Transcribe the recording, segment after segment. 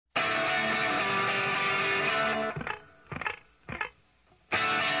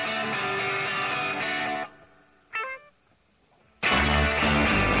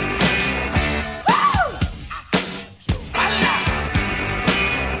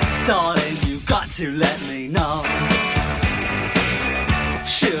to let me know.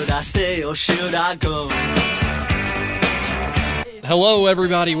 Should I stay or should I go? Hello,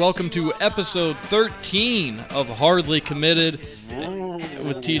 everybody. Welcome to episode 13 of Hardly Committed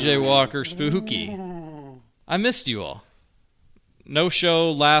with TJ Walker Spooky. I missed you all. No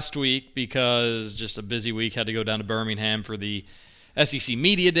show last week because just a busy week. Had to go down to Birmingham for the SEC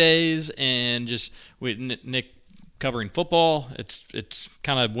Media Days and just with Nick covering football. It's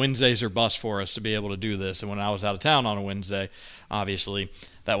kind of Wednesdays or bust for us to be able to do this. And when I was out of town on a Wednesday, obviously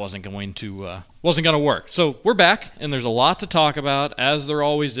that wasn't going to work. So we're back, and there's a lot to talk about, as there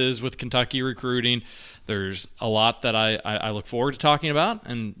always is with Kentucky recruiting. There's a lot that I look forward to talking about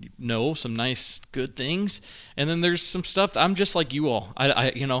and know some nice, good things. And then there's some stuff I'm just like you all.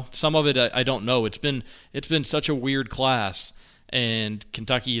 Some of it I don't know. It's been such a weird class, and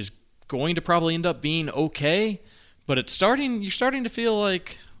Kentucky is going to probably end up being okay. But you're starting to feel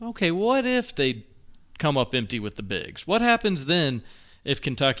like, okay, what if they come up empty with the bigs? What happens then if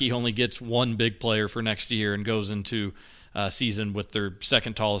Kentucky only gets one big player for next year and goes into a season with their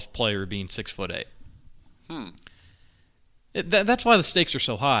second tallest player being 6'8"? That's why the stakes are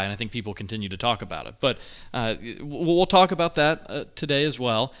so high, and I think people continue to talk about it. But we'll talk about that today as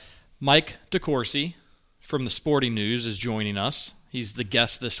well. Mike DeCourcy from the Sporting News is joining us. He's the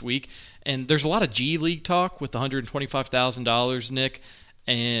guest this week. And there's a lot of G League talk with the $125,000, Nick.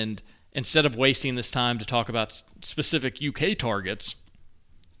 And instead of wasting this time to talk about specific UK targets,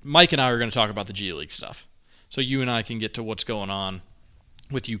 Mike and I are going to talk about the G League stuff. So you and I can get to what's going on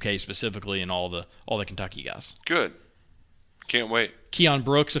with UK specifically and all the Kentucky guys. Good. Can't wait. Keon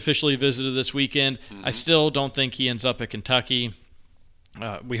Brooks officially visited this weekend. Mm-hmm. I still don't think he ends up at Kentucky.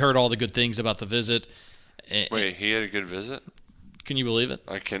 We heard all the good things about the visit. Wait, he had a good visit? Can you believe it?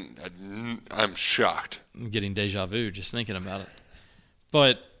 I'm shocked. I'm getting deja vu just thinking about it.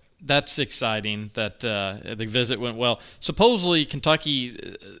 But that's exciting that the visit went well. Supposedly,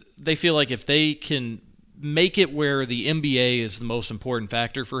 Kentucky, they feel like if they can make it where the NBA is the most important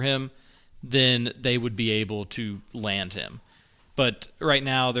factor for him, then they would be able to land him. But right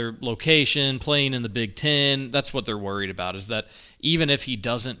now, their location, playing in the Big Ten, that's what they're worried about, is that even if he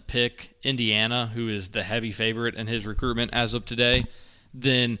doesn't pick Indiana, who is the heavy favorite in his recruitment as of today,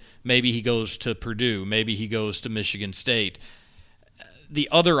 then maybe he goes to Purdue, maybe he goes to Michigan State. The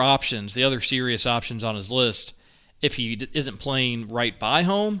other options, the other serious options on his list, if he isn't playing right by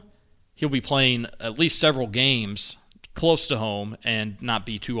home, he'll be playing at least several games close to home and not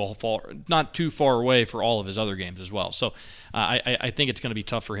too far away for all of his other games as well. So I think it's going to be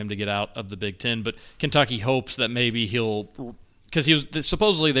tough for him to get out of the Big Ten. But Kentucky hopes that maybe because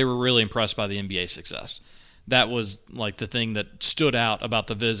supposedly they were really impressed by the NBA success. That was like the thing that stood out about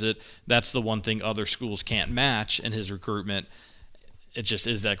the visit. That's the one thing other schools can't match in his recruitment. It just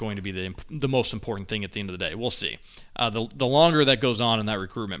is that going to be the most important thing at the end of the day. We'll see. The longer that goes on in that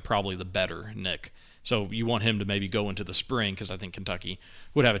recruitment, probably the better, Nick. So you want him to maybe go into the spring because I think Kentucky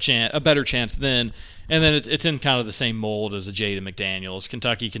would have a better chance then. And then it's in kind of the same mold as a Jaden McDaniels.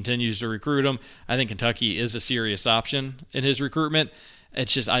 Kentucky continues to recruit him. I think Kentucky is a serious option in his recruitment.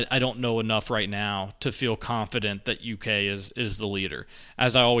 It's just I don't know enough right now to feel confident that UK is the leader.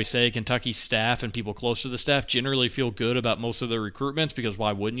 As I always say, Kentucky staff and people close to the staff generally feel good about most of their recruitments because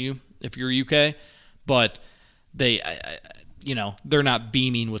why wouldn't you if you're UK? But they're not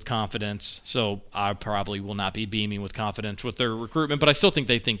beaming with confidence, so I probably will not be beaming with confidence with their recruitment, but I still think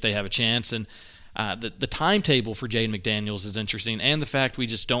they have a chance. And the timetable for Jaden McDaniels is interesting, and the fact we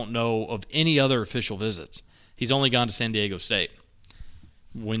just don't know of any other official visits. He's only gone to San Diego State.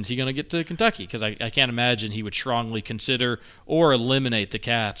 When's he going to get to Kentucky? Because I can't imagine he would strongly consider or eliminate the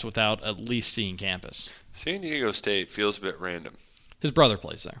Cats without at least seeing campus. San Diego State feels a bit random. His brother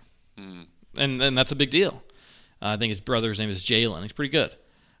plays there, and that's a big deal. I think his brother's name is Jalen. He's pretty good.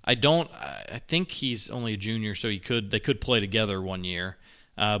 I think he's only a junior, so they could play together one year.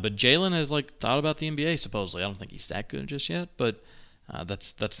 But Jalen has thought about the NBA supposedly. I don't think he's that good just yet, but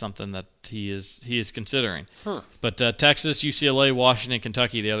that's something that he is considering. Huh. But Texas, UCLA, Washington,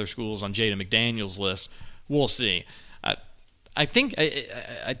 Kentucky, the other schools on Jaden McDaniels' list, we'll see. I think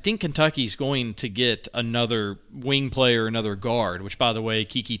Kentucky's going to get another wing player, another guard. Which, by the way,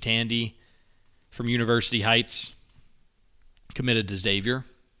 Kiki Tandy from University Heights committed to Xavier.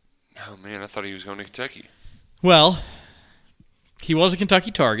 Oh, man, I thought he was going to Kentucky. Well, he was a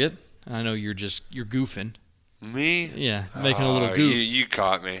Kentucky target. I know you're goofing. Me? Yeah, making a little goof. You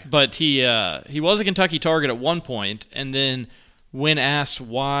caught me. But he was a Kentucky target at one point, and then when asked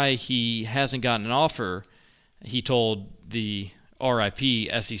why he hasn't gotten an offer, he told the RIP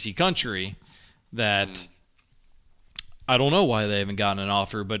SEC Country that I don't know why they haven't gotten an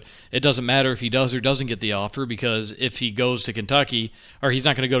offer, but it doesn't matter if he does or doesn't get the offer, because if he goes to Kentucky, or he's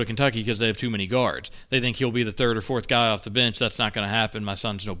not going to go to Kentucky because they have too many guards. They think he'll be the third or fourth guy off the bench. That's not going to happen. My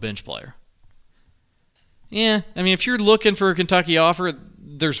son's no bench player. Yeah, I mean, if you're looking for a Kentucky offer,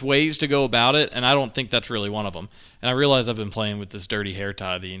 there's ways to go about it, and I don't think that's really one of them. And I realize I've been playing with this dirty hair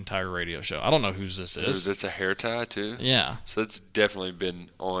tie the entire radio show. I don't know whose this is. That's a hair tie, too? Yeah. So that's definitely been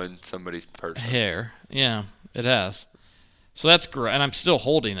on somebody's person. Hair. Yeah, it has. So that's great, and I'm still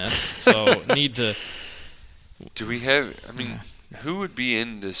holding it, so need to... Do we have, I mean, who would be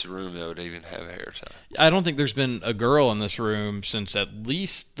in this room that would even have a hair tie? I don't think there's been a girl in this room since at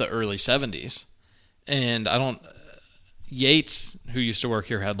least the early 70s. And I don't... Yates, who used to work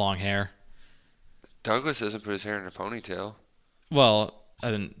here, had long hair. Douglas doesn't put his hair in a ponytail. Well,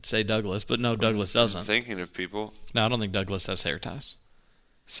 I didn't say Douglas, but no, Douglas doesn't. I'm thinking of people. No, I don't think Douglas has hair ties.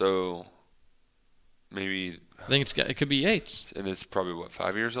 So, maybe... I think it could be Yates. And it's probably, what,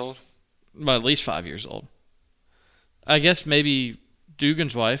 5 years old? Well, at least 5 years old. I guess maybe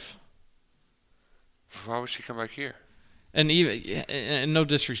Dugan's wife. Why would she come back here? And even, and no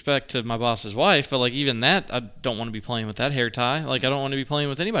disrespect to my boss's wife, but like even that, I don't want to be playing with that hair tie. Like I don't want to be playing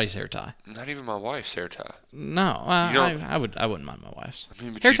with anybody's hair tie. Not even my wife's hair tie. No, I wouldn't mind my wife's. I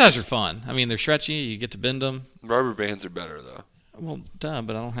mean, hair ties are fun. I mean, they're stretchy. You get to bend them. Rubber bands are better though. Well, duh,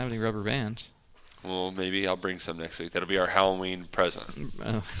 but I don't have any rubber bands. Well, maybe I'll bring some next week. That'll be our Halloween present.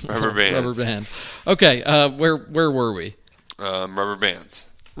 Rubber bands. Rubber band. Okay, where were we? Rubber bands.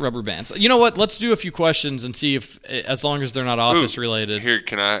 Rubber bands. You know what? Let's do a few questions and see if, as long as they're not office related. Here,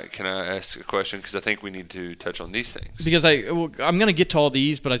 can I ask a question? Because I think we need to touch on these things. Because I'm going to get to all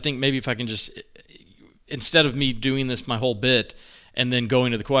these, but I think maybe if I can just, instead of me doing this my whole bit and then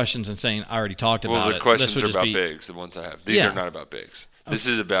going to the questions and saying I already talked about it. Well, the questions are about Biggs, the ones I have. These are not about Biggs. This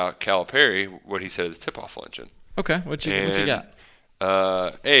is about Calipari, what he said at the tip-off luncheon. Okay, what you got?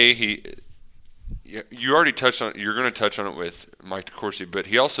 You already touched on it. You're going to touch on it with Mike DeCourcy, but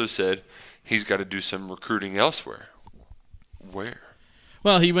he also said he's got to do some recruiting elsewhere. Where?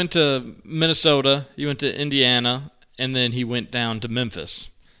 Well, he went to Minnesota, he went to Indiana, and then he went down to Memphis.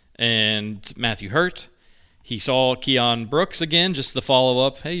 And Matthew Hurt, he saw Keon Brooks again, just the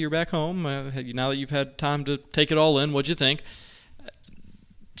follow-up. Hey, you're back home. Now that you've had time to take it all in, what'd you think?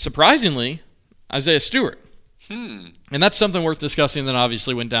 Surprisingly, Isaiah Stewart. And that's something worth discussing. Then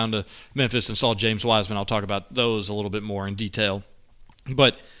obviously went down to Memphis and saw James Wiseman. I'll talk about those a little bit more in detail.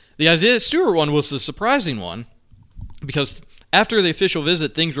 But the Isaiah Stewart one was the surprising one because after the official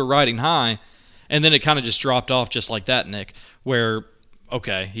visit, things were riding high, and then it kind of just dropped off just like that, Nick, where,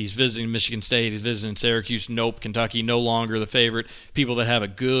 okay, he's visiting Michigan State, he's visiting Syracuse, nope, Kentucky, no longer the favorite. People that have a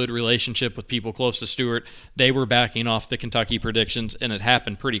good relationship with people close to Stewart, they were backing off the Kentucky predictions, and it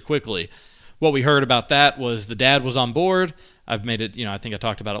happened pretty quickly. What we heard about that was the dad was on board. I've made it, I think I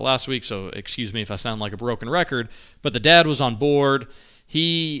talked about it last week, so excuse me if I sound like a broken record. But the dad was on board.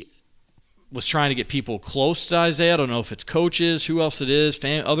 He was trying to get people close to Isaiah. I don't know if it's coaches, who else it is,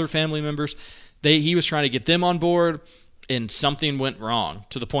 other family members. He was trying to get them on board, and something went wrong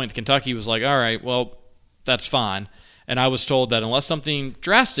to the point that Kentucky was like, all right, well, that's fine. And I was told that unless something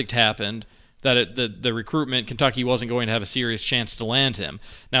drastic happened, that the recruitment, Kentucky wasn't going to have a serious chance to land him.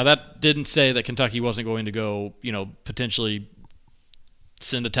 Now, that didn't say that Kentucky wasn't going to go, potentially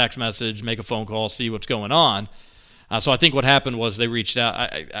send a text message, make a phone call, see what's going on. So I think what happened was they reached out.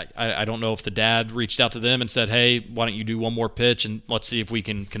 I don't know if the dad reached out to them and said, hey, why don't you do one more pitch and let's see if we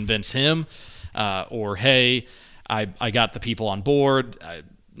can convince him. Or, hey, I got the people on board.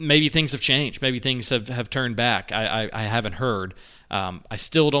 Maybe things have changed. Maybe things have turned back. I haven't heard. I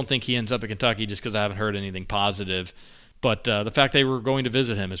still don't think he ends up at Kentucky just because I haven't heard anything positive. But the fact they were going to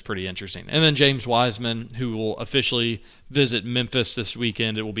visit him is pretty interesting. And then James Wiseman, who will officially visit Memphis this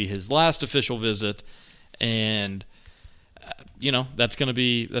weekend. It will be his last official visit. And, that's going to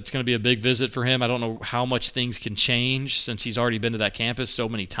be a big visit for him. I don't know how much things can change since he's already been to that campus so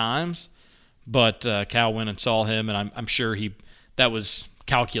many times. But Cal went and saw him, and I'm sure that was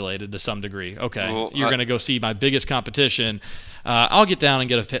calculated to some degree. Okay, well, you're going to go see my biggest competition. I'll get down and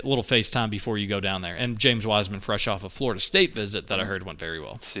get a little FaceTime before you go down there. And James Wiseman, fresh off a Florida State visit that I heard went very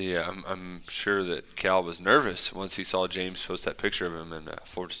well. See, I'm sure that Cal was nervous once he saw James post that picture of him in a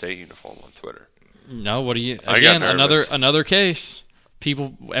Florida State uniform on Twitter. No, what do you? Again, another case.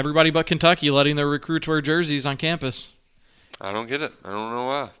 Everybody but Kentucky letting their recruits wear jerseys on campus. I don't get it. I don't know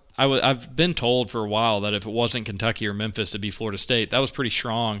why. I've been told for a while that if it wasn't Kentucky or Memphis, it'd be Florida State. That was pretty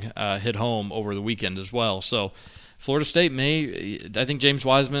strong hit home over the weekend as well. So Florida State I think James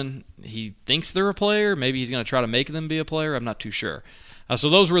Wiseman, he thinks they're a player. Maybe he's going to try to make them be a player. I'm not too sure. So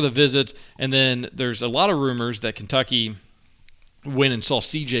those were the visits. And then there's a lot of rumors that Kentucky went and saw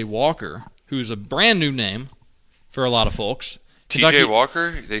C.J. Walker, who's a brand new name for a lot of folks. T.J.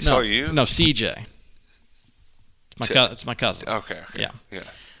 Walker? They saw you? No, C.J. It's my cousin. Okay. Yeah. Yeah.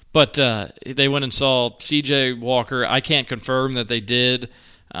 But they went and saw C.J. Walker. I can't confirm that they did.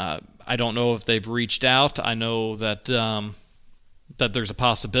 I don't know if they've reached out. I know that that there's a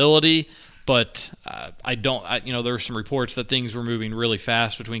possibility, but I don't. There were some reports that things were moving really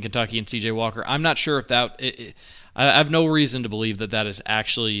fast between Kentucky and C.J. Walker. I'm not sure if that. I have no reason to believe that is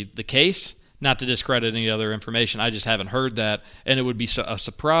actually the case. Not to discredit any other information, I just haven't heard that, and it would be a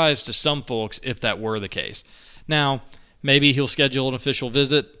surprise to some folks if that were the case. Now, maybe he'll schedule an official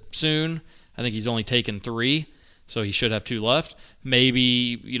visit soon. I think he's only taken 3, so he should have 2 left.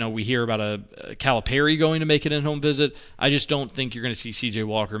 Maybe, we hear about a Calipari going to make an in-home visit. I just don't think you're going to see C.J.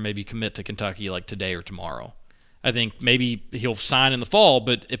 Walker maybe commit to Kentucky like today or tomorrow. I think maybe he'll sign in the fall,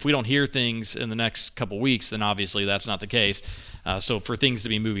 but if we don't hear things in the next couple weeks, then obviously that's not the case. So for things to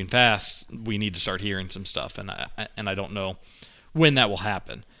be moving fast, we need to start hearing some stuff, and I don't know when that will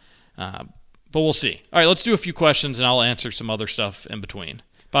happen. But we'll see. All right, let's do a few questions, and I'll answer some other stuff in between.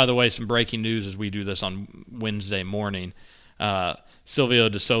 By the way, some breaking news as we do this on Wednesday morning. Silvio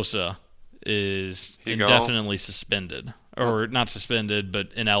De Sousa is indefinitely suspended. Or not suspended,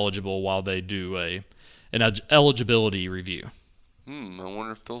 but ineligible while they do an eligibility review. I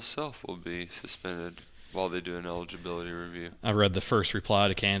wonder if Bill Self will be suspended while they do an eligibility review. I read the first reply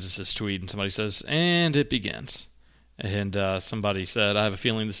to Kansas's tweet, and somebody says, and it begins. And somebody said, I have a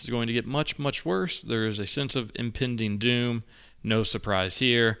feeling this is going to get much, much worse. There is a sense of impending doom. No surprise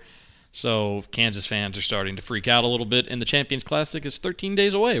here. So Kansas fans are starting to freak out a little bit, and the Champions Classic is 13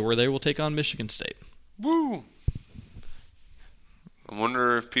 days away, where they will take on Michigan State. Woo! I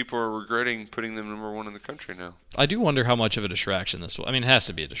wonder if people are regretting putting them number 1 in the country now. I do wonder how much of a distraction this will. I mean, it has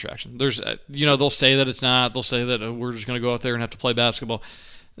to be a distraction. There's, they'll say that it's not. They'll say that we're just going to go out there and have to play basketball.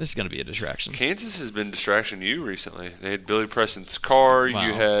 This is going to be a distraction. Kansas has been distracting you recently. They had Billy Preston's car. Wow.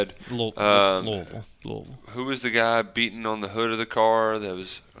 You had Louisville. Who was the guy beating on the hood of the car? That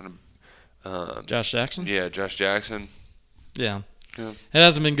was Josh Jackson. Yeah, Josh Jackson. Yeah. It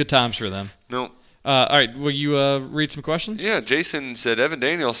hasn't been good times for them. No. All right, will you read some questions? Yeah, Jason said, Evan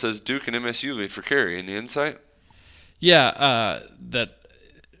Daniel says Duke and MSU lead for Carey. Any insight? Yeah,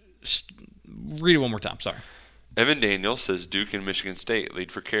 read it one more time, sorry. Evan Daniel says Duke and Michigan State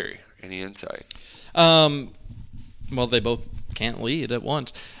lead for Carey. Any insight? Well, they both can't lead at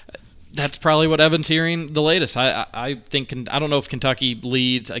once. That's probably what Evan's hearing the latest. I think I don't know if Kentucky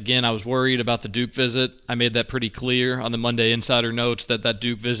leads. Again, I was worried about the Duke visit. I made that pretty clear on the Monday Insider Notes that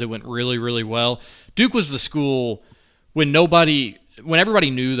Duke visit went really, really well. Duke was the school when everybody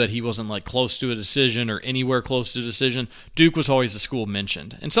knew that he wasn't like close to a decision or anywhere close to a decision. Duke was always the school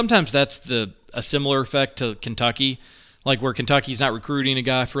mentioned, and sometimes that's a similar effect to Kentucky. Like where Kentucky's not recruiting a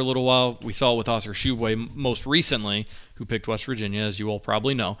guy for a little while. We saw it with Arthur Tshiebwe most recently, who picked West Virginia, as you all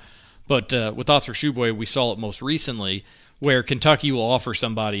probably know. But with Arthur Tshiebwe, we saw it most recently where Kentucky will offer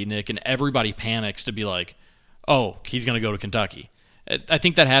somebody, Nick, and everybody panics to be like, oh, he's going to go to Kentucky. I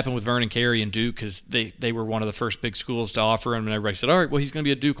think that happened with Vernon Carey and Duke because they were one of the first big schools to offer him, and everybody said, all right, well, he's going to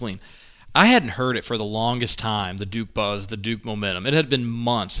be a Duke-lean. I hadn't heard it for the longest time, the Duke buzz, the Duke momentum. It had been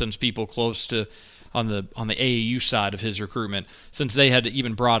months since people close to on the AAU side of his recruitment, since they had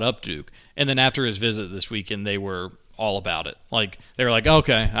even brought up Duke. And then after his visit this weekend, they were all about it. Like they were like,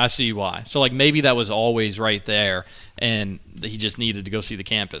 okay, I see why. So like maybe that was always right there, and he just needed to go see the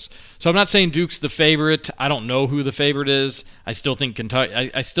campus. So I'm not saying Duke's the favorite. I don't know who the favorite is. I still think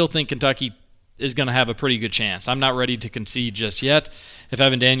Kentucky is going to have a pretty good chance. I'm not ready to concede just yet. If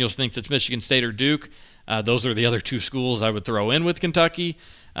Evan Daniels thinks it's Michigan State or Duke, those are the other two schools I would throw in with Kentucky.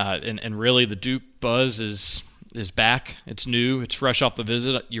 And really the Duke buzz is back. It's new. It's fresh off the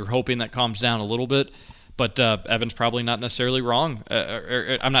visit. You're hoping that calms down a little bit. But Evan's probably not necessarily wrong.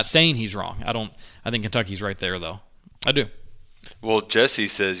 I'm not saying he's wrong. I think Kentucky's right there, though. I do. Well, Jesse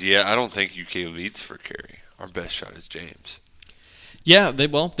says, I don't think UK leads for Carey. Our best shot is James. Yeah, they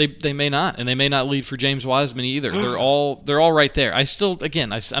may not, and they may not lead for James Wiseman either. They're all right there. I'm still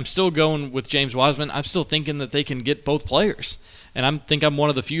going with James Wiseman. I'm still thinking that they can get both players, and I'm one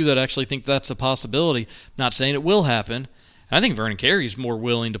of the few that actually think that's a possibility. Not saying it will happen. And I think Vernon Carey is more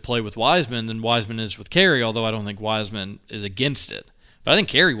willing to play with Wiseman than Wiseman is with Carey, although I don't think Wiseman is against it. But I think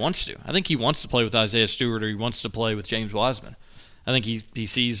Carey wants to. I think he wants to play with Isaiah Stewart, or he wants to play with James Wiseman. I think he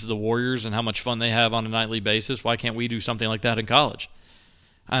sees the Warriors and how much fun they have on a nightly basis. Why can't we do something like that in college?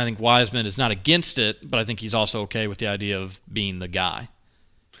 I think Wiseman is not against it, but I think he's also okay with the idea of being the guy.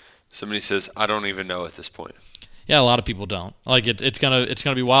 Somebody says, I don't even know at this point. Yeah, a lot of people don't. Like it's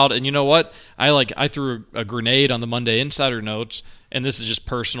gonna be wild. And you know what? I threw a grenade on the Monday Insider Notes, and this is just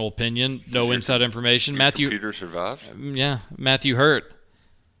personal opinion, no inside information. Matthew Computer survived. Yeah, Matthew Hurt.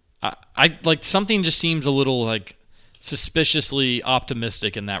 I like something just seems a little like suspiciously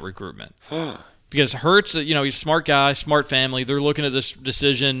optimistic in that recruitment. Because Hurts, he's a smart guy, smart family. They're looking at this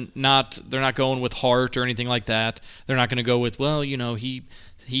decision. They're not going with heart or anything like that. They're not going to go with, he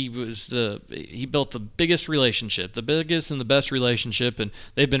built the biggest relationship, the biggest and the best relationship, and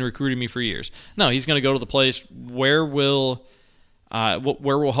they've been recruiting me for years. No, he's going to go to the place where will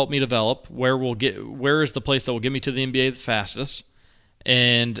help me develop, where is the place that will get me to the NBA the fastest,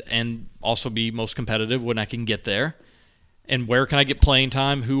 and also be most competitive when I can get there. And where can I get playing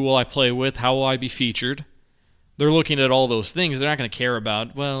time? Who will I play with? How will I be featured? They're looking at all those things. They're not going to care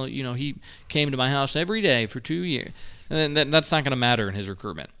about, he came to my house every day for 2 years. And that's not going to matter in his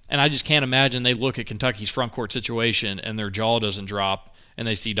recruitment. And I just can't imagine they look at Kentucky's front court situation and their jaw doesn't drop and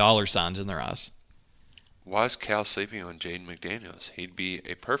they see dollar signs in their eyes. Why is Cal sleeping on Jaden McDaniels? He'd be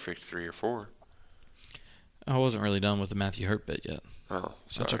a perfect 3 or 4. I wasn't really done with the Matthew Hurt bit yet. Oh,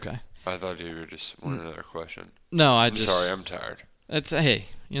 sorry. That's okay. I thought you were just wanting another question. No, I'm sorry, I'm tired. Hey,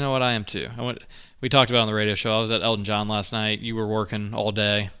 you know what? I am too. We talked about it on the radio show. I was at Elton John last night. You were working all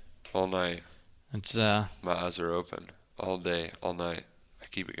day. All night. It's my eyes are open. All day, all night. I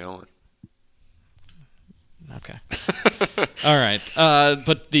keep it going. Okay. All right.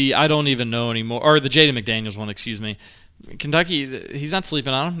 But I don't even know anymore. Or the Jaden McDaniels one, excuse me. Kentucky, he's not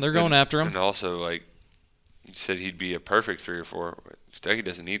sleeping on him. They're going after him. And also, you said he'd be a perfect 3 or 4. Kentucky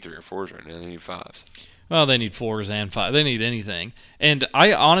doesn't need 3 or 4s right now. They need 5s. Well, they need 4s and 5. They need anything. And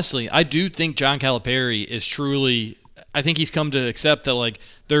I do think John Calipari is truly – I think he's come to accept that,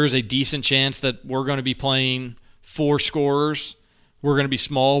 there is a decent chance that we're going to be playing 4 scorers. We're going to be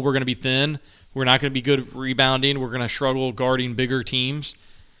small. We're going to be thin. We're not going to be good at rebounding. We're going to struggle guarding bigger teams.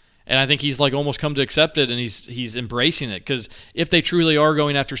 And I think he's almost come to accept it, and he's embracing it. Because if they truly are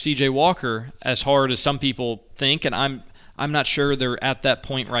going after C.J. Walker as hard as some people think, and I'm not sure they're at that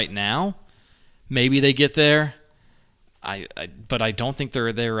point right now. Maybe they get there. But I don't think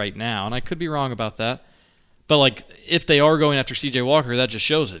they're there right now, and I could be wrong about that. But if they are going after C.J. Walker, that just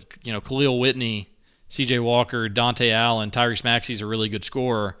shows it. Khalil Whitney, C.J. Walker, Dante Allen, Tyrese Maxey's a really good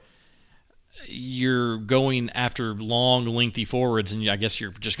scorer. You're going after long, lengthy forwards, and I guess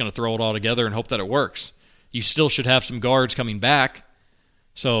you're just going to throw it all together and hope that it works. You still should have some guards coming back.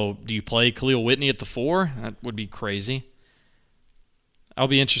 So do you play Khalil Whitney at the 4? That would be crazy. I'll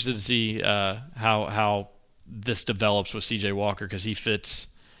be interested to see how this develops with C.J. Walker because he fits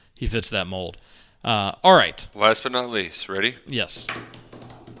that mold. All right. Last but not least, ready? Yes.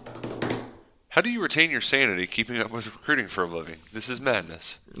 How do you retain your sanity keeping up with recruiting for a living? This is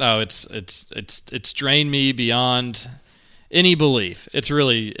madness. Oh, it's drained me beyond any belief. It's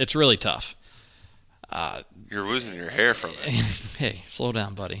really tough. You're losing your hair from it. Hey, slow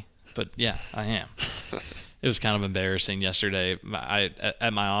down, buddy. But yeah, I am. It was kind of embarrassing yesterday.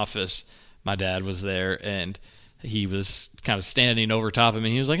 At my office, my dad was there, and he was kind of standing over top of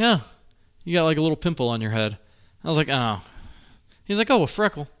me. He was like, "Oh, you got a little pimple on your head." I was like, "Oh." He's like, "Oh, a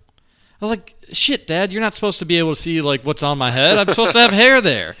freckle." I was like, "Shit, Dad, you're not supposed to be able to see what's on my head. I'm supposed to have hair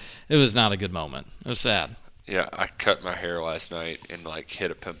there." It was not a good moment. It was sad. Yeah, I cut my hair last night and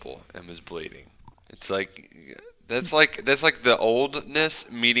hit a pimple and was bleeding. It's that's like the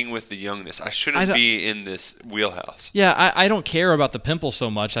oldness meeting with the youngness. I shouldn't be in this wheelhouse. Yeah, I don't care about the pimple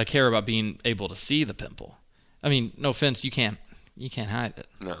so much. I care about being able to see the pimple. I mean, no offense, you can't hide it.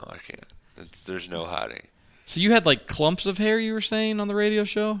 No, I can't. There's no hiding. So you had clumps of hair, you were saying on the radio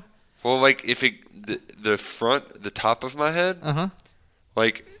show? Well, if the top of my head,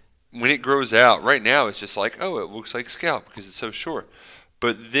 when it grows out, right now it's just it looks like scalp because it's so short.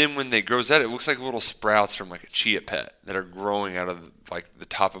 But then when it grows out, it looks like little sprouts from a chia pet that are growing out of the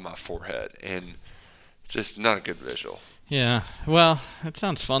top of my forehead, and just not a good visual. Yeah, well, it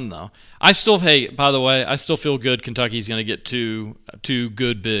sounds fun though. By the way, I still feel good. Kentucky's going to get two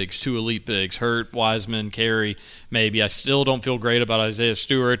good bigs, 2 elite bigs, Hurt, Wiseman, Carey, maybe. I still don't feel great about Isaiah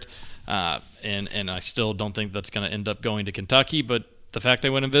Stewart. And I still don't think that's going to end up going to Kentucky, but the fact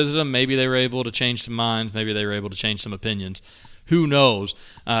they went and visited them, maybe they were able to change some minds, maybe they were able to change some opinions. Who knows?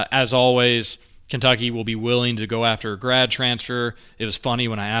 As always, Kentucky will be willing to go after a grad transfer. It was funny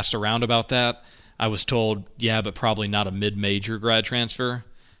when I asked around about that. I was told, yeah, but probably not a mid-major grad transfer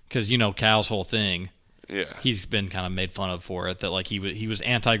because, Cal's whole thing. Yeah. He's been kind of made fun of for it, that he was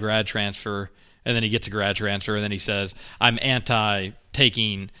anti-grad transfer, and then he gets a grad transfer, and then he says, I'm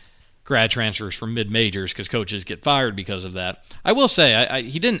anti-taking grad transfers from mid-majors because coaches get fired because of that. I will say,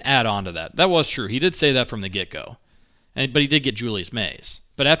 he didn't add on to that. That was true. He did say that from the get-go. but he did get Julius Mays.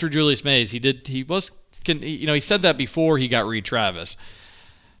 But after Julius Mays, he said that before he got Reed Travis.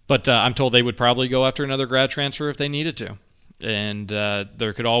 But I'm told they would probably go after another grad transfer if they needed to. And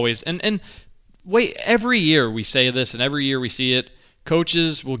there could always and wait, every year we say this and every year we see it.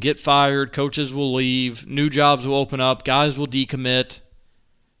 Coaches will get fired, coaches will leave, new jobs will open up, guys will decommit.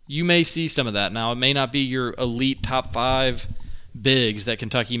 You may see some of that. Now, it may not be your elite top 5 bigs that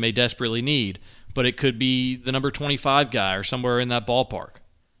Kentucky may desperately need, but it could be the number 25 guy or somewhere in that ballpark.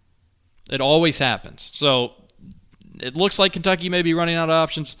 It always happens. So it looks like Kentucky may be running out of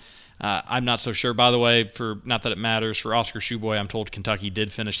options. I'm not so sure, by the way, not that it matters. For Oscar Shoeboy, I'm told Kentucky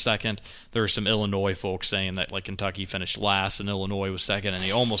did finish second. There were some Illinois folks saying that Kentucky finished last and Illinois was second, and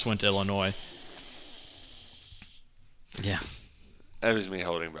he almost went to Illinois. Yeah. That was me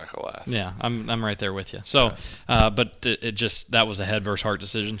holding back a laugh. Yeah, I'm right there with you. So, but that was a head versus heart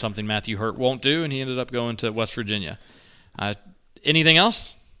decision, something Matthew Hurt won't do, and he ended up going to West Virginia. Anything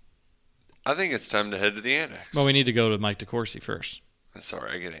else? I think it's time to head to the annex. Well, we need to go to Mike DeCourcy first.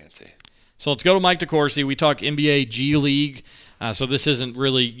 Sorry, I get antsy. So let's go to Mike DeCourcy. We talk NBA G League. So this isn't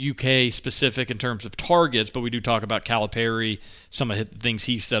really UK specific in terms of targets, but we do talk about Calipari, some of the things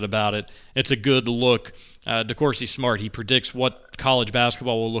he said about it. It's a good look. DeCourcy's smart. He predicts what college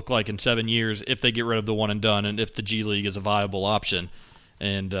basketball will look like in 7 years if they get rid of the one and done and if the G League is a viable option.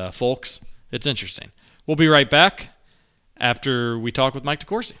 And folks, it's interesting. We'll be right back after we talk with Mike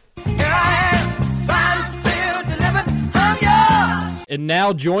DeCourcy. And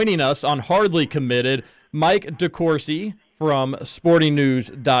now joining us on Hardly Committed, Mike DeCourcy from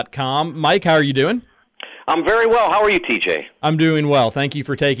sportingnews.com. Mike, how are you doing? I'm very well. How are you, TJ? I'm doing well. Thank you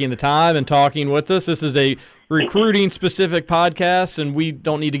for taking the time and talking with us. This is a recruiting-specific podcast, and we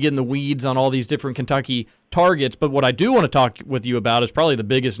don't need to get in the weeds on all these different Kentucky targets. But what I do want to talk with you about is probably the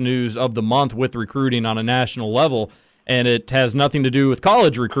biggest news of the month with recruiting on a national level, and it has nothing to do with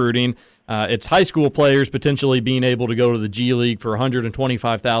college recruiting. It's high school players potentially being able to go to the G League for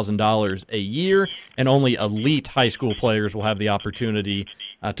 $125,000 a year, and only elite high school players will have the opportunity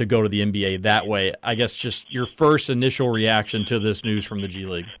to go to the NBA that way. I guess just your first initial reaction to this news from the G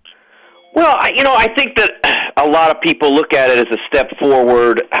League. Well, I think that a lot of people look at it as a step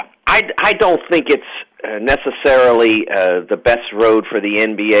forward. I don't think it's necessarily the best road for the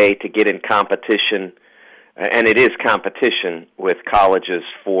NBA to get in competition, and it is competition with colleges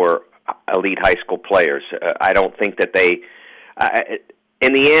for elite high school players. I don't think that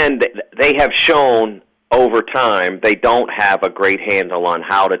in the end, they have shown over time they don't have a great handle on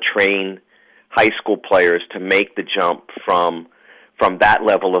how to train high school players to make the jump from that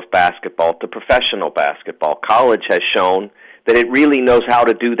level of basketball to professional basketball. College has shown that it really knows how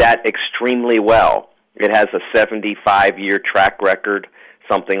to do that extremely well. It has a 75-year track record,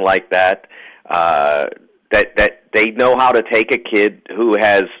 something like that. That they know how to take a kid who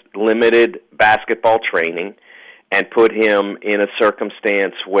has limited basketball training and put him in a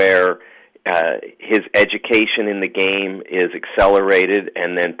circumstance where his education in the game is accelerated,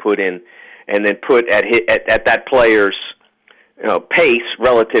 and then put at that player's pace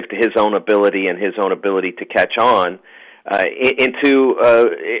relative to his own ability and his own ability to catch on into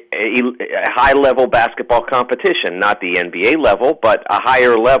a high-level basketball competition, not the NBA level, but a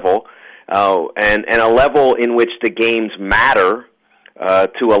higher level. And a level in which the games matter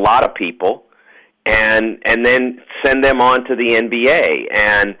to a lot of people, and then send them on to the NBA.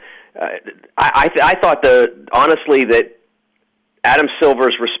 And I thought honestly that Adam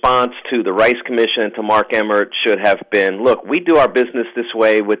Silver's response to the Rice Commission and to Mark Emmert should have been, look, we do our business this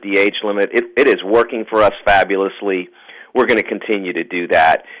way with the age limit. It is working for us fabulously. We're going to continue to do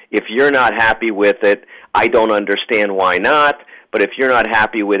that. If you're not happy with it, I don't understand why not. But if you're not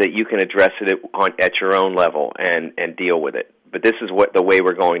happy with it, you can address it at your own level and deal with it. But this is the way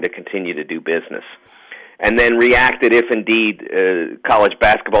we're going to continue to do business. And then reacted if indeed college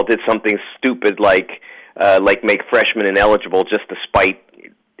basketball did something stupid like make freshmen ineligible just to spite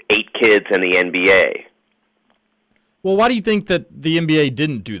 8 kids in the NBA. Well, why do you think that the NBA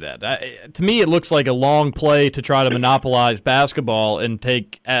didn't do that? To me, it looks like a long play to try to monopolize basketball and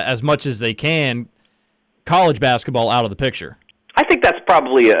take as much as they can college basketball out of the picture. I think that's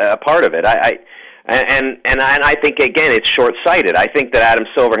probably a part of it. I think, again, it's short-sighted. I think that Adam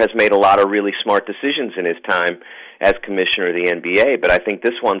Silver has made a lot of really smart decisions in his time as commissioner of the NBA, but I think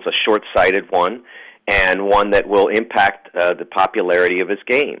this one's a short-sighted one, and one that will impact the popularity of his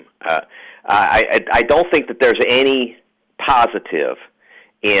game. I don't think that there's any positive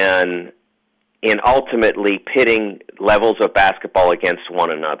in ultimately pitting levels of basketball against one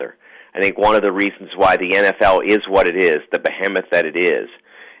another. I think one of the reasons why the NFL is what it is, the behemoth that it is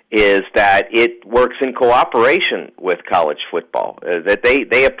is that it works in cooperation with college football, that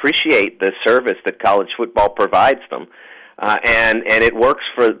they appreciate the service that college football provides them. And it works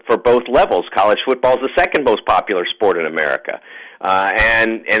for both levels. College football is the second most popular sport in America,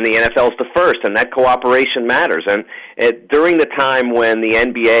 and the NFL is the first, and that cooperation matters. And during the time when the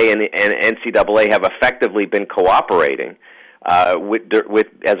NBA and NCAA have effectively been cooperating with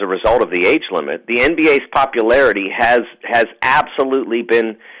as a result of the age limit, the NBA's popularity has absolutely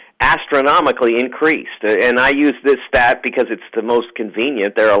been astronomically increased. And I use this stat because it's the most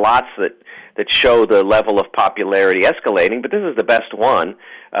convenient. There are lots that show the level of popularity escalating, but this is the best one.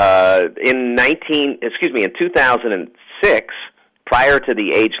 In 2006, prior to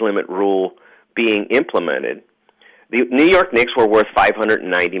the age limit rule being implemented, the New York Knicks were worth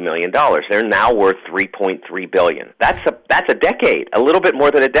 $590 million. They're now worth $3.3 billion. That's a decade, a little bit more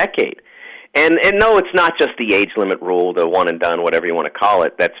than a decade. And no, it's not just the age limit rule, the one and done, whatever you want to call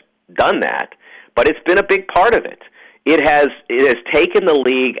it, that's done that, but it's been a big part of it. It has taken the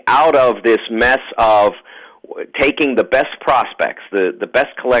league out of this mess of taking the best prospects, the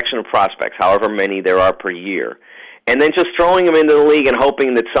best collection of prospects, however many there are per year, and then just throwing them into the league and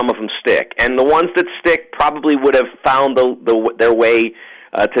hoping that some of them stick. And the ones that stick probably would have found their way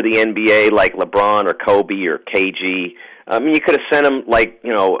to the NBA, like LeBron or Kobe or KG. I mean, you could have sent them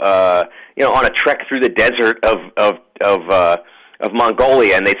on a trek through the desert of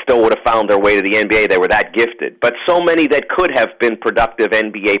Mongolia, and they still would have found their way to the NBA. They were that gifted. But so many that could have been productive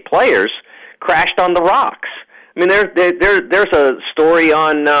NBA players crashed on the rocks. I mean, there's a story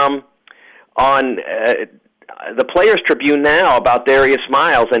on the Players Tribune now about Darius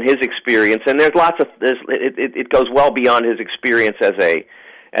Miles and his experience, and there's lots of this. It goes well beyond his experience as a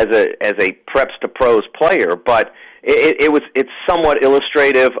preps to pros player, but it's somewhat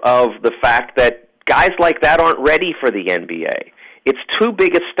illustrative of the fact that guys like that aren't ready for the NBA. It's too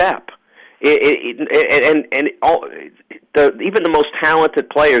big a step. Even the most talented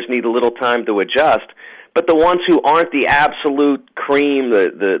players need a little time to adjust, but the ones who aren't the absolute cream,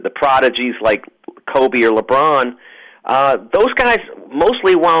 the prodigies like Kobe or LeBron, those guys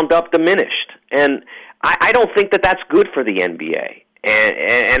mostly wound up diminished. And I don't think that that's good for the NBA.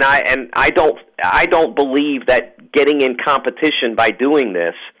 And I don't believe that getting in competition by doing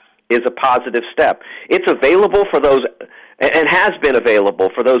this is a positive step. It's available for those, and has been available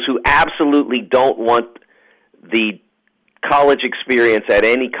for those who absolutely don't want the college experience at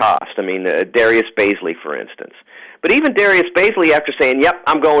any cost. I mean, Darius Baisley, for instance. But even Darius Baisley, after saying, "Yep,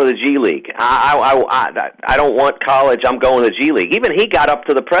 I'm going to the G League. I don't want college. I'm going to the G League." Even he got up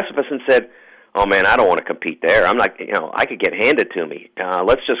to the precipice and said, "Oh man, I don't want to compete there. I'm not. I could get handed to me.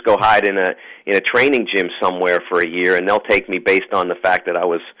 Let's just go hide in a training gym somewhere for a year, and they'll take me based on the fact that I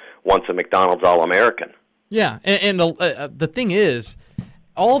was once a McDonald's All-American." Yeah, and the thing is,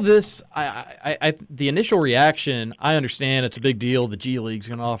 all this, the initial reaction, I understand it's a big deal. The G League's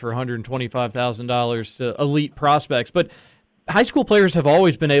going to offer $125,000 to elite prospects, but high school players have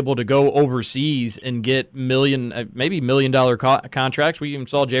always been able to go overseas and get maybe $1 million contracts. We even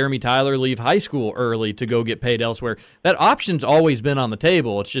saw Jeremy Tyler leave high school early to go get paid elsewhere. That option's always been on the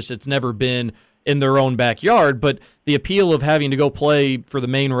table. It's never been in their own backyard, but the appeal of having to go play for the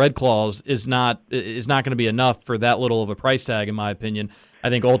Maine Red Claws is not going to be enough for that little of a price tag, in my opinion. I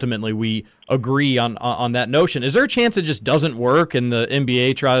think ultimately we agree on that notion. Is there a chance it just doesn't work and the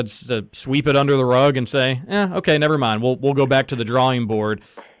NBA tries to sweep it under the rug and say, okay, never mind, we'll go back to the drawing board?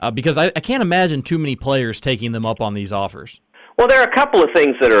 Because I can't imagine too many players taking them up on these offers. Well, there are a couple of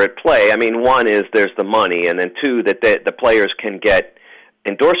things that are at play. I mean, one is there's the money, and then two, that the players can get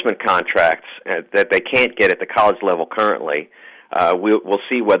endorsement contracts that they can't get at the college level currently. We'll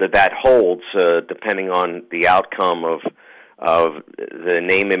see whether that holds, depending on the outcome of the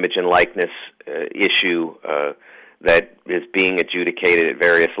name, image, and likeness issue that is being adjudicated at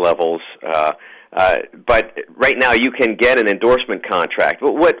various levels. But right now, you can get an endorsement contract.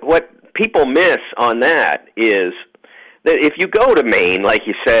 But what people miss on that is that if you go to Maine, like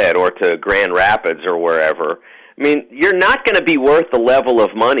you said, or to Grand Rapids or wherever, I mean, you're not going to be worth the level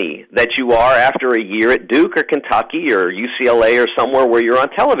of money that you are after a year at Duke or Kentucky or UCLA or somewhere where you're on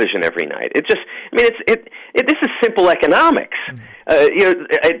television every night. This is simple economics.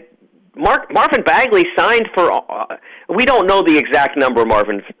 Marvin Bagley signed for. We don't know the exact number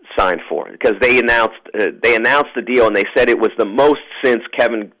Marvin signed for because they announced the deal and they said it was the most since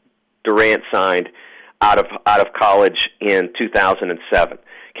Kevin Durant signed out of college in 2007.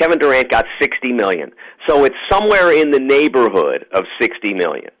 Kevin Durant got $60 million. So it's somewhere in the neighborhood of $60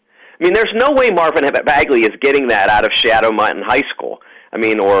 million. I mean, there's no way Marvin Bagley is getting that out of Shadow Mountain High School. I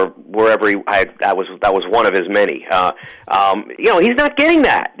mean, or wherever that was one of his many. He's not getting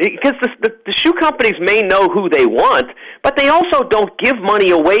that because the shoe companies may know who they want, but they also don't give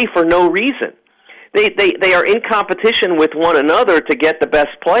money away for no reason. They are in competition with one another to get the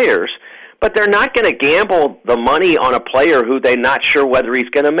best players, but they're not going to gamble the money on a player who they're not sure whether he's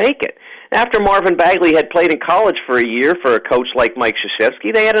going to make it. After Marvin Bagley had played in college for a year for a coach like Mike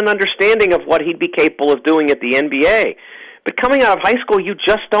Krzyzewski, they had an understanding of what he'd be capable of doing at the NBA. But coming out of high school, you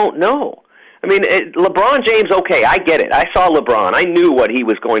just don't know. I mean, LeBron James, okay, I get it. I saw LeBron. I knew what he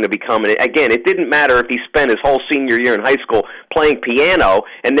was going to become. And again, it didn't matter if he spent his whole senior year in high school playing piano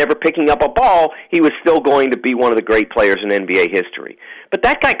and never picking up a ball, he was still going to be one of the great players in NBA history. But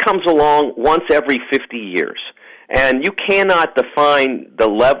that guy comes along once every 50 years. And you cannot define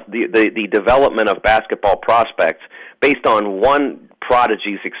the development of basketball prospects based on one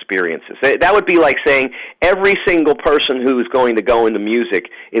prodigy's experiences. That would be like saying every single person who is going to go into music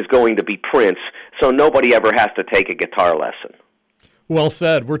is going to be Prince, so nobody ever has to take a guitar lesson. Well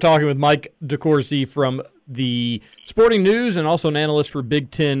said. We're talking with Mike DeCourcy from the Sporting News and also an analyst for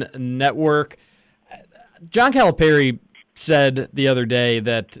Big Ten Network. John Calipari said the other day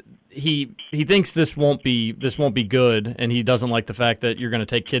that he thinks this won't be good, and he doesn't like the fact that you're going to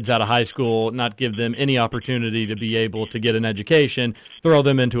take kids out of high school, not give them any opportunity to be able to get an education, throw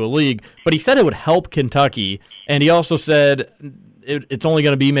them into a league. But he said it would help Kentucky, and he also said it's only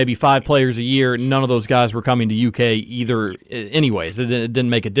going to be maybe 5 players a year. None of those guys were coming to UK either anyways. It didn't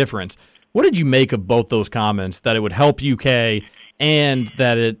make a difference. What did you make of both those comments, that it would help UK and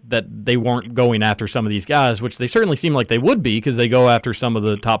that they weren't going after some of these guys, which they certainly seem like they would be because they go after some of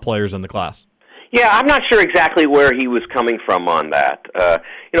the top players in the class? Yeah, I'm not sure exactly where he was coming from on that.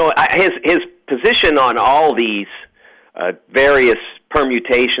 His position on all these various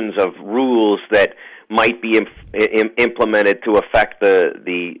permutations of rules that might be implemented to affect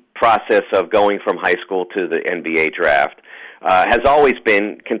the process of going from high school to the NBA draft has always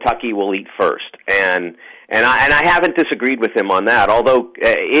been Kentucky will eat first, and I haven't disagreed with him on that. Although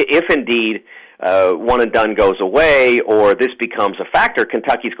if indeed one and done goes away or this becomes a factor,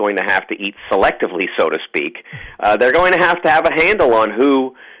 Kentucky's going to have to eat selectively, so to speak. They're going to have a handle on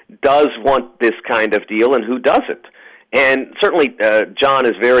who does want this kind of deal and who doesn't. And certainly John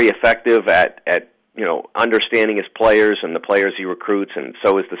is very effective at understanding his players and the players he recruits, and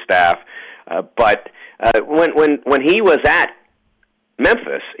so is the staff. But when he was at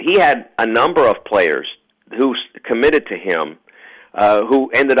Memphis, he had a number of players who committed to him, who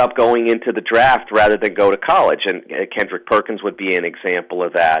ended up going into the draft rather than go to college. And Kendrick Perkins would be an example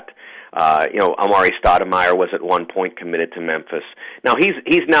of that. Amari Stoudemire was at one point committed to Memphis. Now,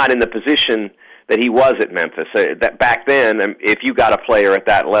 he's not in the position that he was at Memphis. That back then, if you got a player at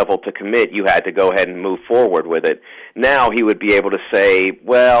that level to commit, you had to go ahead and move forward with it. Now he would be able to say,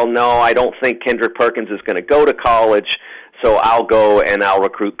 well, no, I don't think Kendrick Perkins is going to go to college, so I'll go and I'll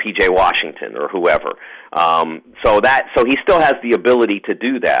recruit P.J. Washington or whoever. So he still has the ability to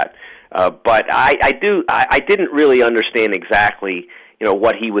do that. But I didn't really understand exactly,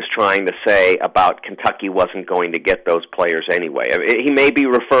 what he was trying to say about Kentucky wasn't going to get those players anyway. He may be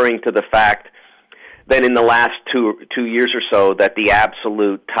referring to the fact that in the last two years or so that the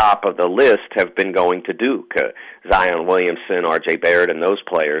absolute top of the list have been going to Duke, Zion Williamson, R.J. Barrett, and those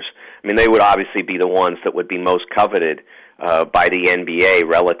players. I mean, they would obviously be the ones that would be most coveted by the NBA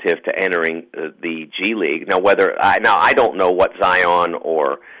relative to entering the G League. Now, I don't know what Zion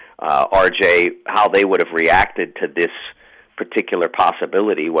or RJ, how they would have reacted to this particular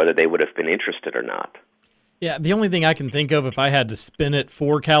possibility, whether they would have been interested or not. Yeah, the only thing I can think of, if I had to spin it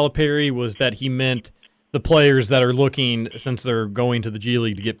for Calipari, was that he meant the players that are looking, since they're going to the G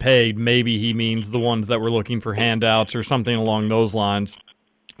League to get paid, maybe he means the ones that were looking for handouts or something along those lines.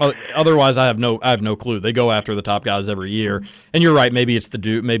 Otherwise, I have no clue. They go after the top guys every year, and you're right. Maybe it's the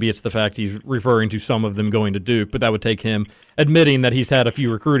Duke. Maybe it's the fact he's referring to some of them going to Duke, but that would take him admitting that he's had a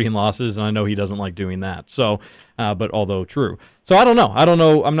few recruiting losses, and I know he doesn't like doing that. So, but although true, so I don't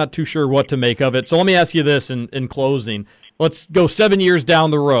know. I'm not too sure what to make of it. So let me ask you this in closing. Let's go 7 years down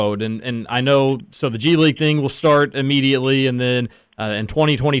the road, and I know. So the G League thing will start immediately, and then in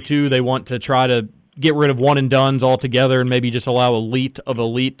 2022 they want to try to get rid of one and dones altogether and maybe just allow elite of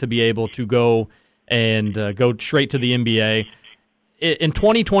elite to be able to go and go straight to the NBA. In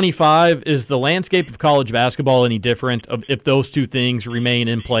 2025, is the landscape of college basketball any different if those two things remain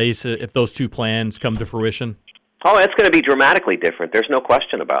in place, if those two plans come to fruition? Oh, it's going to be dramatically different. There's no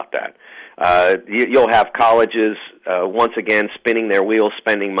question about that. You'll have colleges once again spinning their wheels,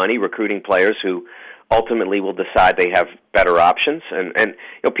 spending money, recruiting players who ultimately will decide they have better options. And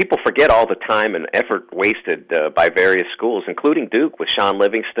people forget all the time and effort wasted by various schools, including Duke with Sean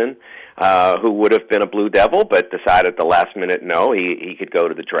Livingston, who would have been a Blue Devil but decided at the last minute no, he could go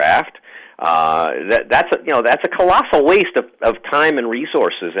to the draft. That's a colossal waste of time and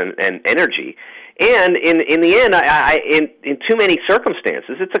resources and energy. And in the end, in too many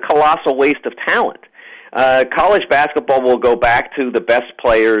circumstances, it's a colossal waste of talent. College basketball will go back to the best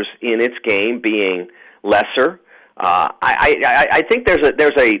players in its game being lesser. I think there's a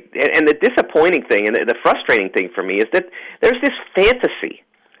and the disappointing thing and the frustrating thing for me is that there's this fantasy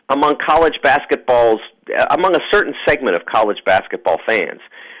among among a certain segment of college basketball fans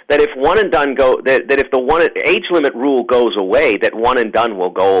that if one and done that if the age limit rule goes away, that one and done will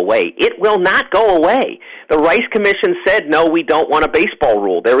go away. It will not go away. The Rice Commission said no, we don't want a baseball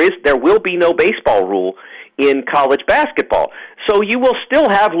rule. There will be no baseball rule in college basketball. So you will still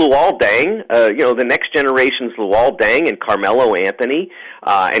have Luol Deng, the next generation's Luol Deng and Carmelo Anthony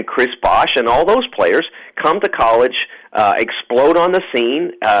and Chris Bosh and all those players come to college, explode on the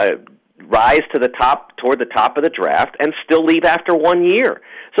scene, rise to the top, toward the top of the draft, and still leave after 1 year.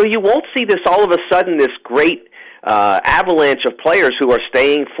 So you won't see this all of a sudden, this great avalanche of players who are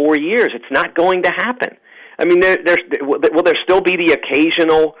staying 4 years. It's not going to happen. I mean, will there still be the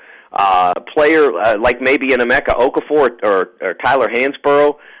occasional player like maybe an Emeka Okafor or Tyler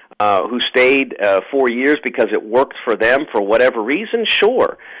Hansborough who stayed 4 years because it worked for them for whatever reason?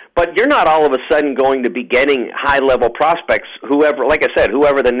 Sure. But you're not all of a sudden going to be getting high-level prospects, whoever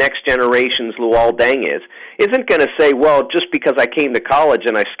the next generation's Luol Deng isn't going to say, well, just because I came to college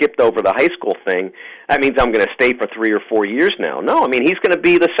and I skipped over the high school thing, that means I'm going to stay for 3 or 4 years now. No, I mean, he's going to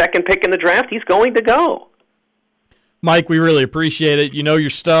be the second pick in the draft. He's going to go. Mike, we really appreciate it. You know your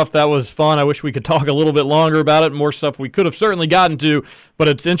stuff. That was fun. I wish we could talk a little bit longer about it. More stuff we could have certainly gotten to, but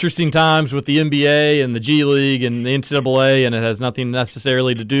it's interesting times with the NBA and the G League and the NCAA, and it has nothing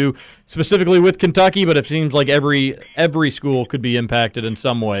necessarily to do specifically with Kentucky, but it seems like every school could be impacted in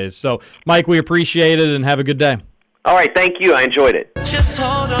some ways. So, Mike, we appreciate it, and have a good day. All right, thank you. I enjoyed it. Just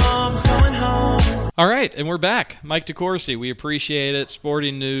hold on, going home. All right, and we're back. Mike DeCourcy, we appreciate it.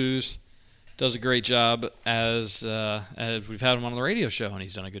 Sporting News does a great job as we've had him on the radio show, and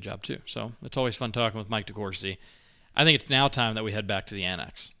he's done a good job too. So it's always fun talking with Mike DeCourcy. I think it's now time that we head back to the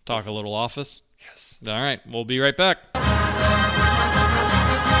Annex. Talk a little office. Yes. All right, we'll be right back.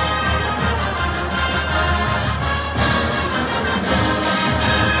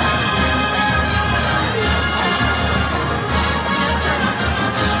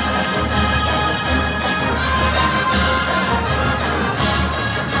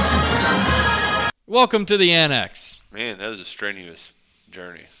 Welcome to the Annex. Man, that was a strenuous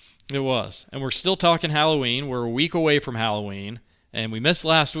journey. It was. And we're still talking Halloween. We're a week away from Halloween, and we missed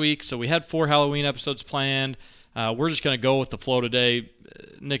last week, so we had 4 Halloween episodes planned. We're just going to go with the flow today.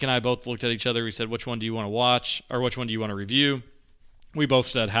 Nick and I both looked at each other. We said, which one do you want to watch, or which one do you want to review? We both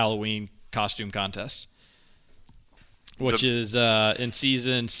said Halloween costume contest, which is in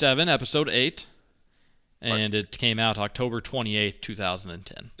Season 7, Episode 8. And it came out October 28th,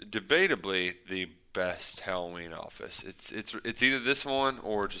 2010. Debatably the best Halloween office. It's either this one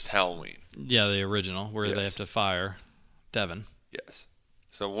or just Halloween. Yeah, the original, where they have to fire Devin. Yes.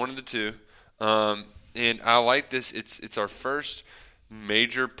 So one of the two. And I like this. It's our first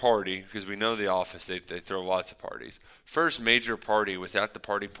major party, because we know the office, they throw lots of parties. First major party without the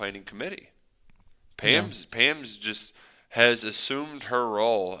party planning committee. Pam's just has assumed her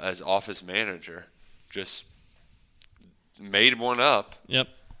role as office manager. Just made one up. Yep.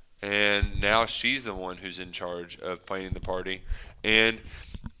 And now she's the one who's in charge of planning the party. And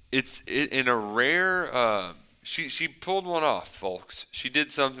it's in a rare she pulled one off, folks. She did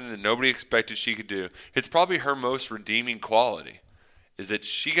something that nobody expected she could do. It's probably her most redeeming quality, is that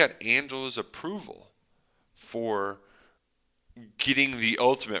she got Angela's approval for getting the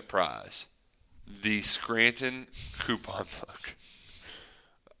ultimate prize, the Scranton coupon book.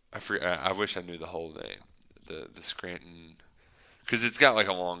 I wish I knew the whole name. The Scranton, because it's got like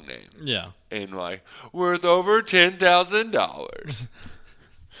a long name. Yeah. And like worth over $10,000.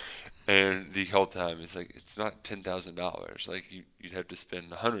 And the whole time it's like, it's not $10,000. Like you'd have to spend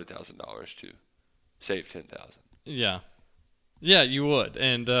 $100,000 to save $10,000. Yeah. Yeah, you would.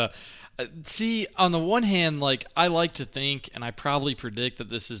 And see, on the one hand, like, I like to think, and I probably predict that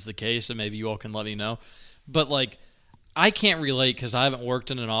this is the case, and maybe you all can let me know, but like, I can't relate because I haven't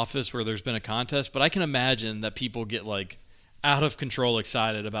worked in an office where there's been a contest, but I can imagine that people get like out of control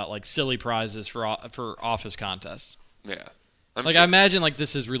excited about like silly prizes for office contests. Yeah. I imagine like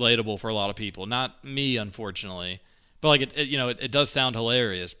this is relatable for a lot of people. Not me, unfortunately, but like it does sound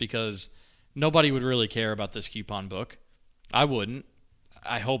hilarious because Nobody would really care about this coupon book. I wouldn't.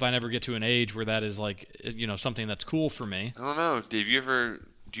 I hope I never get to an age where that is like, something that's cool for me. I don't know. Dave,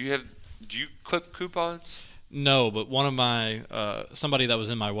 do you clip coupons? No, but one of my, somebody that was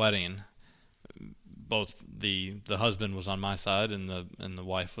in my wedding, both the husband was on my side and the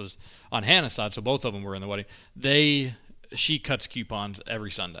wife was on Hannah's side, so both of them were in the wedding. She cuts coupons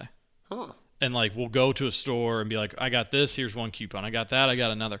every Sunday. Huh. And like we'll go to a store and be like, I got this, here's one coupon. I got that, I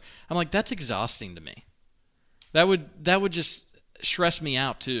got another. I'm like, that's exhausting to me. That would just stress me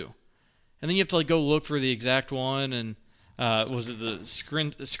out too. And then you have to like go look for the exact one, and was it the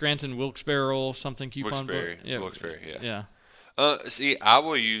Scranton Wilkes-Barre something coupon? Wilkes-Barre, yeah. Yeah. See, I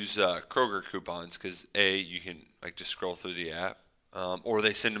will use Kroger coupons because you can like just scroll through the app, or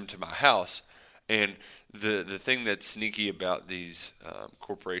they send them to my house. And the thing that's sneaky about these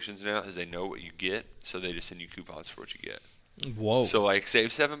corporations now is they know what you get, so they just send you coupons for what you get. Whoa! So like, save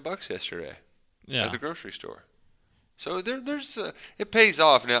 $7 yesterday at the Yeah. grocery store. So there's it pays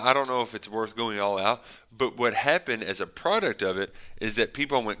off. Now I don't know if it's worth going all out, but what happened as a product of it is that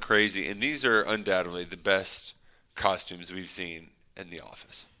people went crazy, and these are undoubtedly the best costumes we've seen in the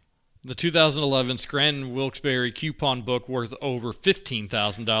office. The 2011 Scranton Wilkes-Barre coupon book worth over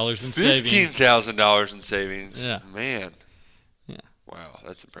 $15,000 in savings. $15,000 in savings. Yeah. Man. Yeah. Wow,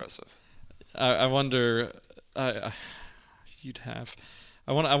 that's impressive. I wonder.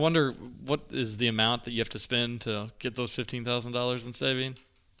 I wonder what is the amount that you have to spend to get those $15,000 in saving.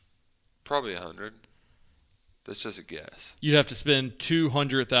 Probably 100. That's just a guess. You'd have to spend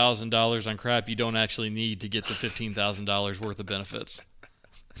 $200,000 on crap you don't actually need to get the $15,000 worth of benefits.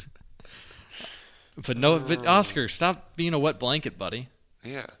 But Oscar, stop being a wet blanket, buddy.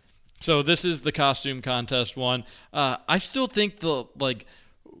 Yeah. So this is the costume contest one. I still think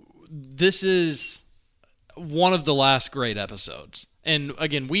this is one of the last great episodes. And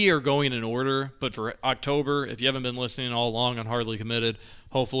again, we are going in order, but for October, if you haven't been listening all along on Hardly Committed,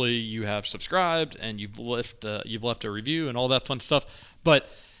 hopefully you have subscribed and you've left a review and all that fun stuff. But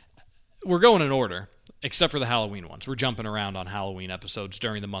we're going in order, except for the Halloween ones. We're jumping around on Halloween episodes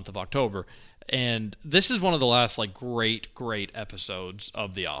during the month of October. And this is one of the last great episodes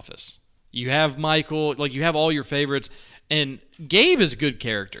of The Office. You have Michael, you have all your favorites, and Gabe is a good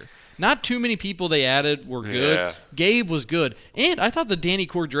character. Not too many people they added were good. Yeah. Gabe was good. And I thought the Danny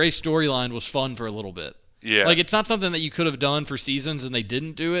Cordray storyline was fun for a little bit. Yeah. It's not something that you could have done for seasons and they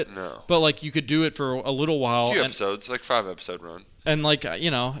didn't do it. No. But you could do it for a little while. A few episodes, 5-episode run. And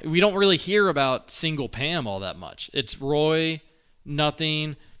we don't really hear about single Pam all that much. It's Roy,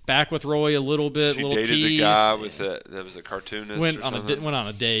 nothing. Back with Roy a little bit. She little dated tease. the guy that was a cartoonist. Went or something. on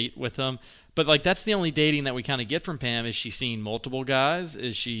a date with him. But that's the only dating that we kind of get from Pam. Is she seeing multiple guys?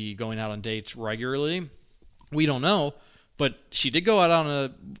 Is she going out on dates regularly? We don't know. But she did go out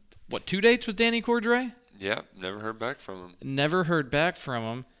on 2 dates with Danny Cordray? Yeah, never heard back from him. Never heard back from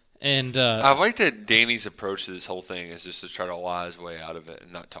him. And I like that Danny's approach to this whole thing is just to try to lie his way out of it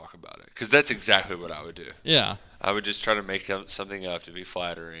and not talk about it. Because that's exactly what I would do. yeah. I would just try to make something up to be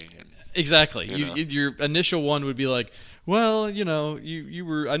flattering. And Exactly. You know. Your initial one would be like, well, you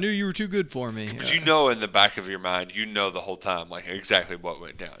were. I knew you were too good for me. But in the back of your mind, the whole time, exactly what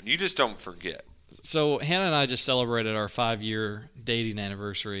went down. You just don't forget. So Hannah and I just celebrated our 5-year dating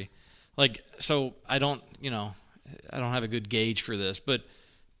anniversary. So I don't have a good gauge for this, but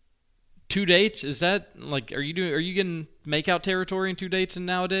 2 dates, is that are you getting makeout territory in 2 dates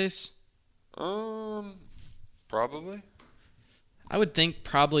nowadays? Probably. I would think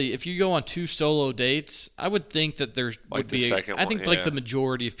probably if you go on 2 solo dates, I would think that there's would the be. second I think one, the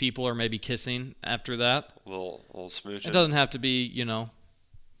majority of people are maybe kissing after that. A little smooching. It doesn't have to be, I mean,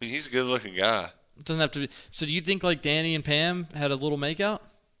 he's a good-looking guy. It doesn't have to be. So do you think Danny and Pam had a little makeout?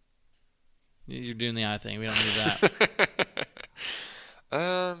 You're doing the eye thing. We don't need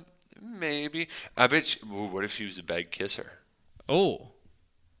that. Maybe. I bet what if she was a bad kisser? Oh.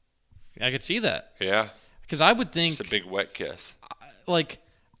 I could see that. Yeah. Because I would think, It's a big wet kiss.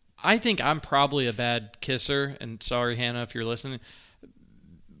 I think I'm probably a bad kisser, and sorry, Hannah, if you're listening.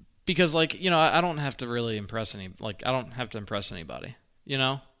 Because, I don't have to really impress I don't have to impress anybody,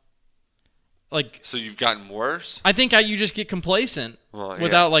 So you've gotten worse? I think you just get complacent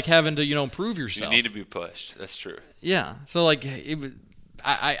without, having to, improve yourself. You need to be pushed. That's true. Yeah. So,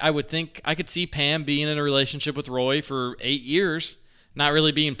 I would think I could see Pam being in a relationship with Roy for 8 years, not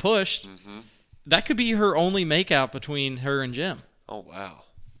really being pushed. Mm-hmm. That could be her only makeout between her and Jim. Oh, wow.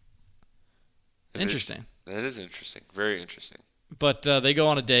 Interesting. That is interesting. Very interesting. But they go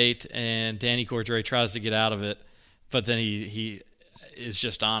on a date, and Danny Cordray tries to get out of it, but then he is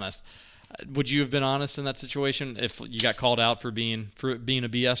just honest. Would you have been honest in that situation if you got called out for being a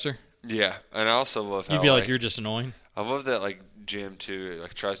BSer? Yeah, and I also love how You'd be like, you're just annoying. I love that like Jim too.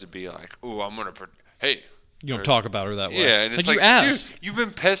 Like tries to be like, "Oh, I'm gonna hey." You don't talk about her that way. Yeah, and it's you like, asked. dude, you've been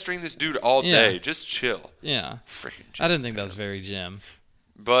pestering this dude all Yeah. day. Just chill. Yeah. Freaking Jim. I didn't think that was very Jim.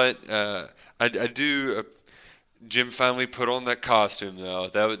 But I do. Jim finally put on that costume, though.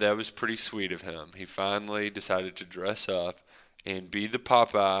 That was pretty sweet of him. He finally decided to dress up and be the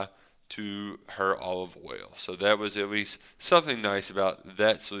Popeye to her olive oil. So that was at least something nice about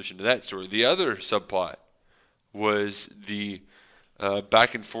that solution to that story. The other subplot was the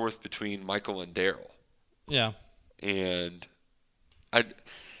back and forth between Michael and Daryl. Yeah. And I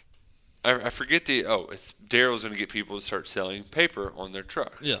forget it's Daryl's going to get people to start selling paper on their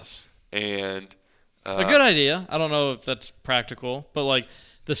trucks. Yes. And A good idea. I don't know if that's practical, but like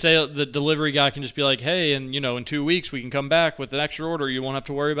the delivery guy can just be like, "Hey, and in 2 weeks we can come back with an extra order. You won't have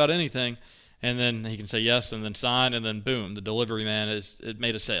to worry about anything." And then he can say yes, and then sign, and then boom, the delivery man it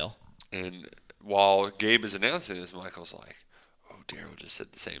made a sale. And while Gabe is announcing this, Michael's like, "Oh, Daryl just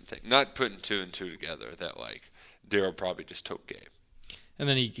said the same thing." Not putting two and two together that like Daryl probably just took Gabe. And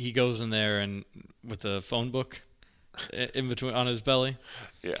then he goes in there and with the phone book in between on his belly,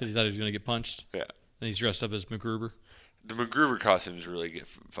 Yeah. because he thought he was going to get punched. Yeah. And he's dressed up as MacGruber. The MacGruber costumes really get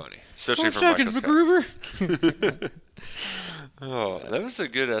funny, especially 5 for seconds, Michael Scott. MacGruber. Oh, that was a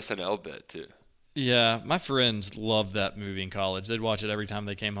good SNL bit too. Yeah, my friends loved that movie in college. They'd watch it every time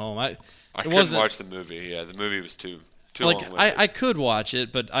they came home. I couldn't watch the movie. Yeah, the movie was too like long. I could watch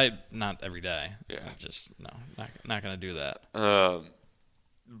it, but not every day. Yeah. Just not gonna do that.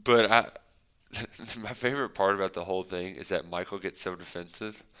 But my favorite part about the whole thing is that Michael gets so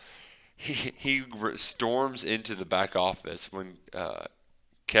defensive. He storms into the back office when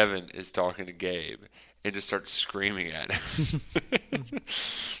Kevin is talking to Gabe and just starts screaming at him.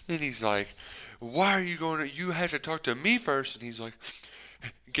 And he's like, "Why are you going to? You have to talk to me first." And he's like,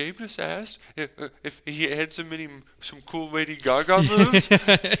 "Gabe just asked if he had some cool Lady Gaga moves to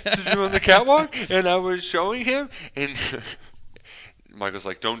do on the catwalk, and I was showing him." And Michael's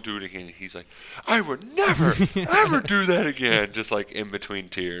like, "Don't do it again." He's like, "I would never, ever do that again." Just like in between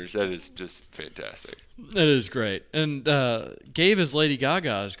tears. That is just fantastic. That is great. And Gabe as Lady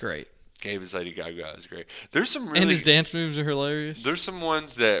Gaga is great. Gabe as Lady Gaga is great. There's some really, and his dance moves are hilarious. There's some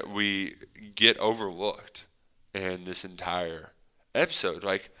ones that we get overlooked in this entire episode.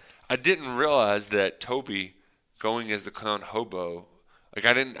 Like, I didn't realize that Toby going as the clown hobo. Like,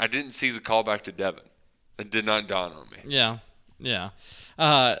 I didn't see the callback to Devin. It did not dawn on me. Yeah.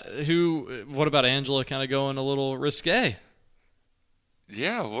 What about Angela kind of going a little risque?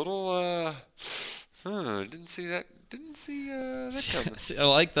 Yeah, a little, didn't see that coming. I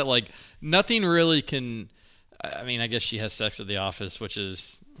like that, like, nothing really can, I mean, I guess she has sex at the office, which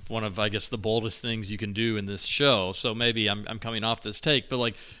is one of, I guess, the boldest things you can do in this show, so maybe I'm coming off this take, but,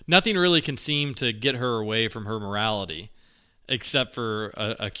 like, nothing really can seem to get her away from her morality. Except for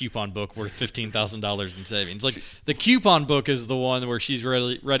a coupon book worth $15,000 in savings. Like, the coupon book is the one where she's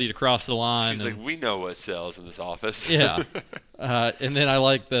ready to cross the line. She's like, "We know what sells in this office." Yeah. And then I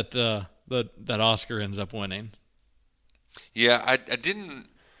like that that Oscar ends up winning. Yeah, I didn't.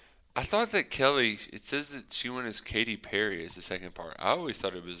 I thought that Kelly. It says that she went as Katy Perry as the second part. I always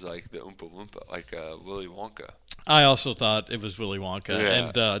thought it was like the Oompa Loompa, like Willy Wonka. I also thought it was Willy Wonka,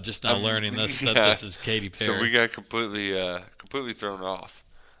 Yeah. and just now learning this that Yeah. this is Katy Perry. So we got completely thrown off.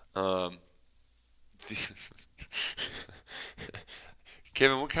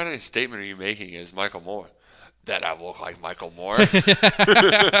 Kevin, what kind of statement are you making as Michael Moore? That I look like Michael Moore.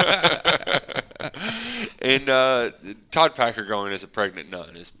 And Todd Packer going as a pregnant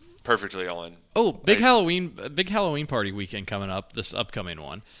nun is perfectly on. Oh, big Halloween party weekend coming up. This upcoming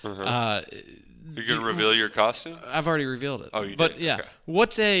one. You're gonna reveal your costume? I've already revealed it. Oh, you but did? yeah, Okay.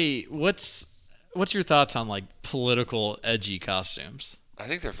 what's your thoughts on like political edgy costumes? I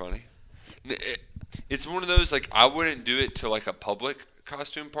think they're funny. It's one of those, like, I wouldn't do it to like a public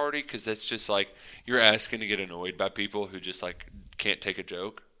costume party because that's just like you're asking to get annoyed by people who just like can't take a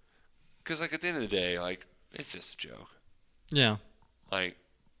joke. Because like at the end of the day, like, it's just a joke. Yeah. Like,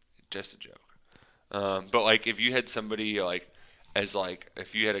 just a joke. But like if you had somebody like as like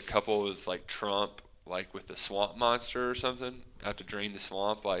if you had a couple with like Trump like with the swamp monster or something out to drain the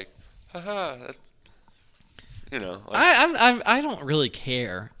swamp, like, haha, that's, like, I don't really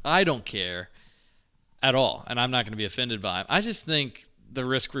care. I don't care at all, and I'm not going to be offended by them. I just think the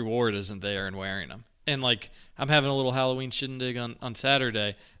risk reward isn't there in wearing them. And like I'm having a little Halloween shindig on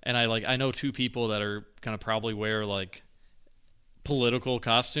Saturday, and I know two people that are going to probably wear like political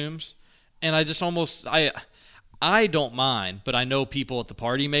costumes, and I just almost I don't mind, but I know people at the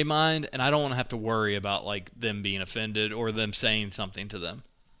party may mind, and I don't want to have to worry about like them being offended or them saying something to them.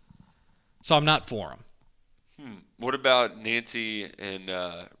 So I'm not for him. What about Nancy and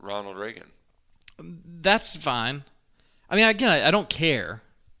Ronald Reagan? That's fine. I mean, again, I don't care,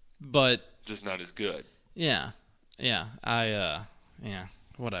 but Just not as good. yeah,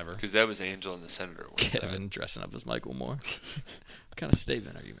 whatever. Because that was Angela and the Senator. Kevin dressing up as Michael Moore. What kind of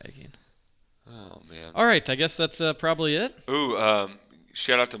statement are you making? Oh, man. All right, I guess that's probably it. Ooh,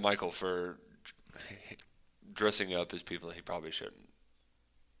 shout out to Michael for dressing up as people he probably shouldn't.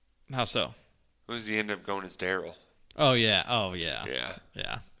 How so? Who does he end up going as Daryl? Oh yeah.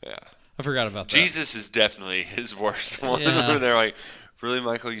 Yeah. I forgot about that. Jesus is definitely his worst one. Yeah. Where they're like, really,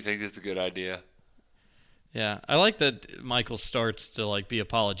 Michael, you think that's a good idea? Yeah, I like that Michael starts to like be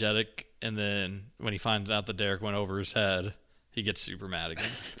apologetic, and then when he finds out that Derek went over his head, he gets super mad again.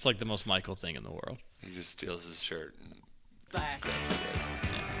 It's like the most Michael thing in the world. He just steals his shirt and gets grabbed for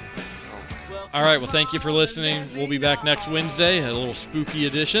it. All right, well, thank you for listening. We'll be back next Wednesday, a little spooky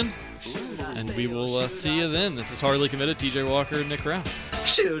edition, and we will see you then. This is Hardly Committed, TJ Walker and Nick Brown.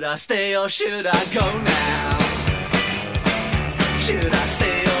 Should I stay or should I go now? Should I stay